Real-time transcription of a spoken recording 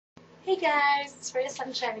Hey guys, it's Ray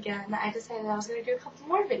Sunshine again. I decided I was going to do a couple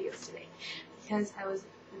more videos today because I was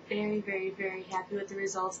very happy with the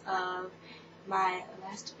results of my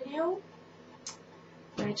last video,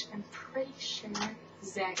 which I'm pretty sure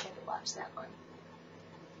Zach had to watch that one.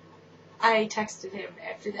 I texted him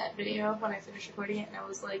after that video when I finished recording it, and I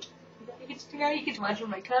was like, now you get to watch one of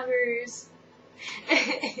my covers.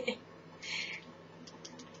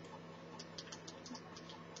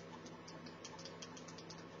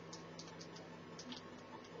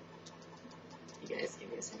 You guys,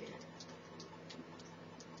 give me a second.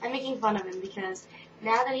 I'm making fun of him because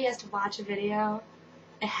now that he has to watch a video,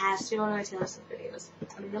 it has to be one of my Taylor Swift videos.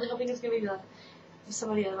 I'm really hoping it's going to be some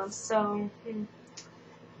of the other ones. So,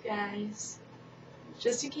 guys,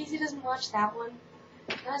 just in case he doesn't watch that one,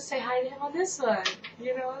 I gotta say hi to him on this one.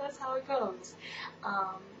 You know, that's how it goes.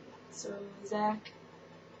 So Zach,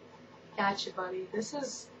 gotcha, buddy. This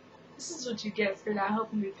is what you get for not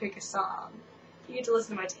helping me pick a song. You get to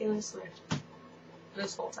listen to my Taylor Swift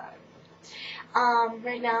this whole time.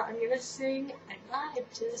 Right now I'm gonna sing I'm Live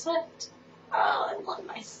Taylor Swift. Oh, I love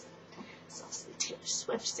myself some Taylor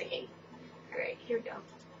Swift singing. Alright, here we go.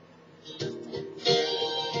 I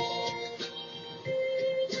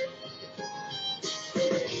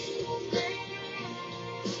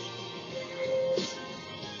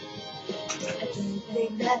don't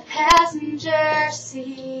think that passenger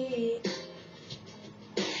seat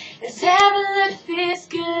has ever looked this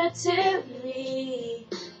good to me.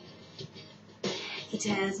 He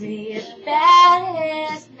tells me about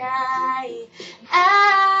his night.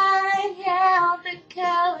 I count the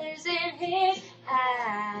colors in his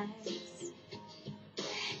eyes.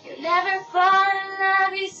 He'll never fall in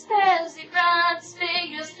love, he says. He runs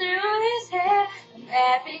fingers through his hair. I'm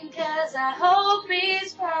laughing cause I hope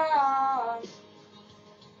he's wrong.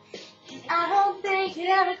 I don't think it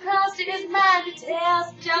ever crossed his mind to tell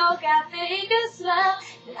a joke. I think a smile,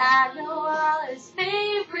 and I know all his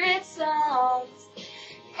favorite songs.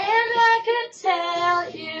 And I could tell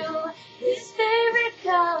you his favorite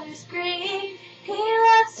color's green. He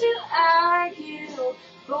loves to argue.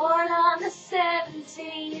 Born on the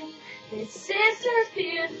 17th, his sister's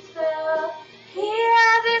beautiful. He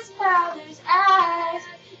has his father's eyes,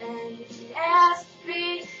 and he asked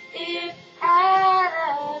me if I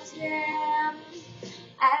loved him.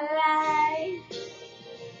 I lied.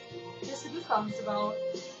 This is what the song's about.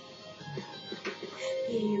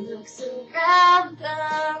 He looks around the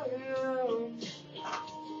room.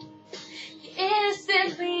 He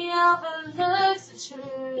innocently overlooks the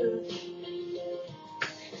truth.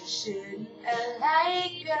 Shouldn't a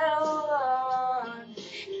light go on?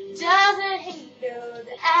 Doesn't he know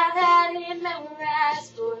that I've had him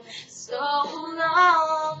memorized for so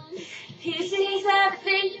long? He sees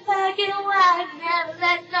everything in black and white. Never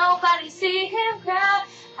let nobody see him cry.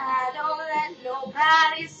 I don't let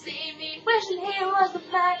nobody see me wishing he was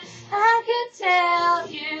mine. I could tell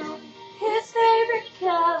you his favorite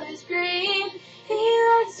color's green. He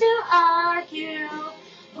likes to argue.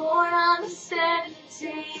 Born on the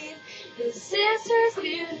 17th, his sister's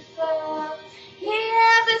beautiful. He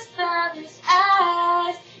has his father's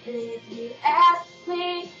eyes. And if you ask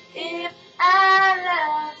me if I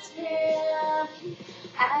loved him,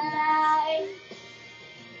 I lied.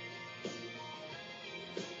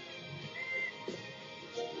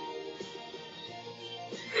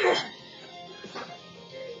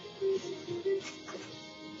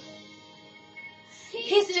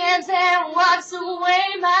 He stands there and walks away,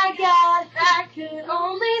 my God, if I could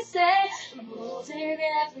only say I'm holding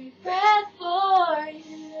every breath for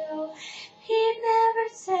you. He'd never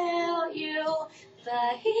tell you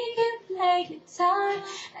that he can play guitar.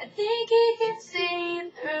 I think he can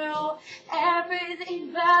see through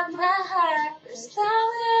everything but my heart. First time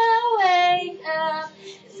that I wake up,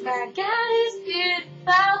 it's my God is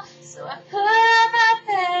beautiful. So I put on my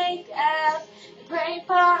makeup and pray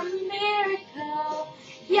for a miracle.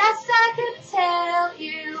 Yes, I could tell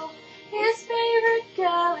you his favorite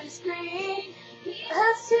color's green. He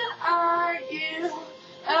loves to argue.